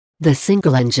The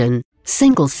single-engine,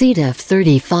 single-seat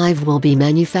F-35 will be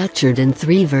manufactured in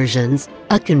 3 versions: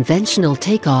 a conventional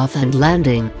takeoff and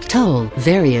landing (TOL)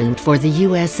 variant for the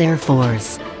U.S. Air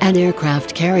Force, an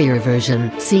aircraft carrier version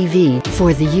 (CV)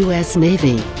 for the U.S.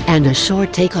 Navy, and a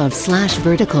short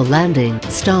takeoff/vertical landing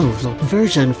 (STOVL)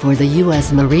 version for the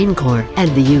U.S. Marine Corps and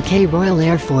the UK Royal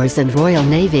Air Force and Royal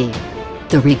Navy.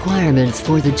 The requirements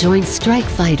for the Joint Strike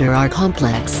Fighter are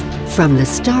complex. From the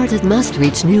start, it must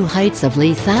reach new heights of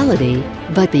lethality,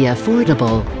 but be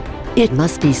affordable. It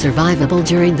must be survivable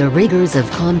during the rigors of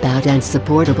combat and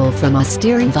supportable from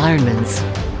austere environments.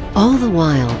 All the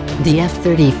while, the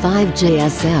F-35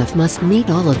 JSF must meet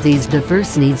all of these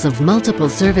diverse needs of multiple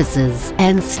services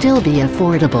and still be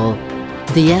affordable.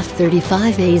 The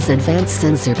F-35A's advanced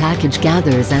sensor package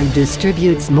gathers and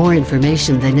distributes more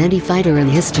information than any fighter in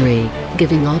history,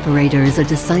 giving operators a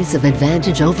decisive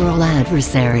advantage over all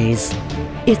adversaries.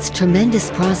 Its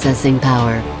tremendous processing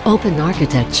power, open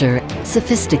architecture,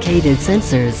 sophisticated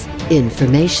sensors,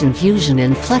 information fusion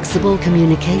and flexible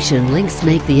communication links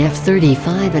make the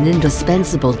F-35 an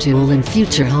indispensable tool in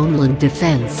future homeland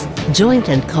defense, joint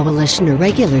and coalition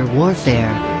irregular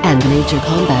warfare, and major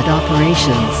combat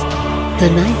operations. The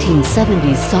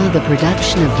 1970s saw the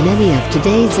production of many of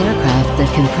today's aircraft that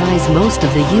comprise most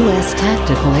of the U.S.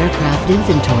 tactical aircraft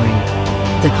inventory.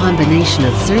 The combination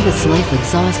of service life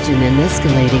exhaustion and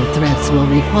escalating threats will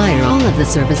require all of the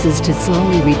services to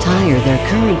slowly retire their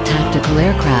current tactical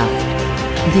aircraft.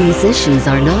 These issues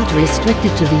are not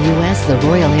restricted to the U.S. The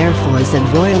Royal Air Force and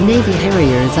Royal Navy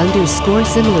Harriers underscore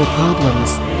similar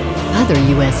problems. Other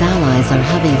U.S. allies are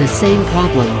having the same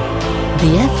problem.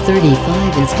 The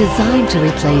F-35 is designed to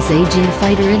replace aging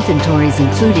fighter inventories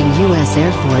including U.S.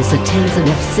 Air Force A-10s and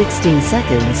F-16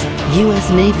 seconds, U.S.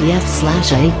 Navy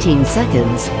F/A-18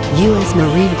 seconds, U.S.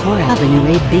 Marine Corps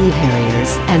Avenue 8B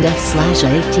Harriers and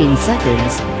F/A-18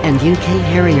 seconds, and UK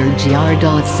Harrier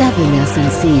GR.7S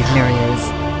and C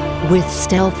Harriers. With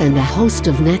stealth and a host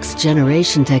of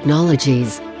next-generation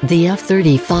technologies, the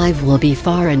F-35 will be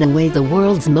far and away the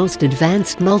world's most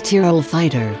advanced multi-role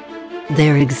fighter.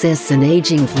 There exists an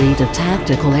aging fleet of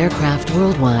tactical aircraft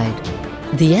worldwide.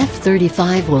 The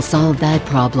F-35 will solve that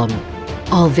problem.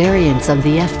 All variants of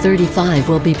the F-35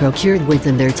 will be procured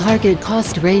within their target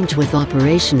cost range with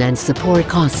operation and support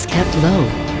costs kept low.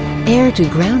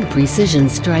 Air-to-ground precision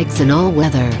strikes in all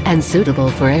weather and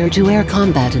suitable for air-to-air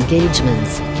combat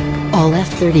engagements. All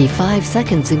F-35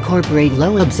 seconds incorporate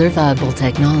low observable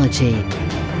technology.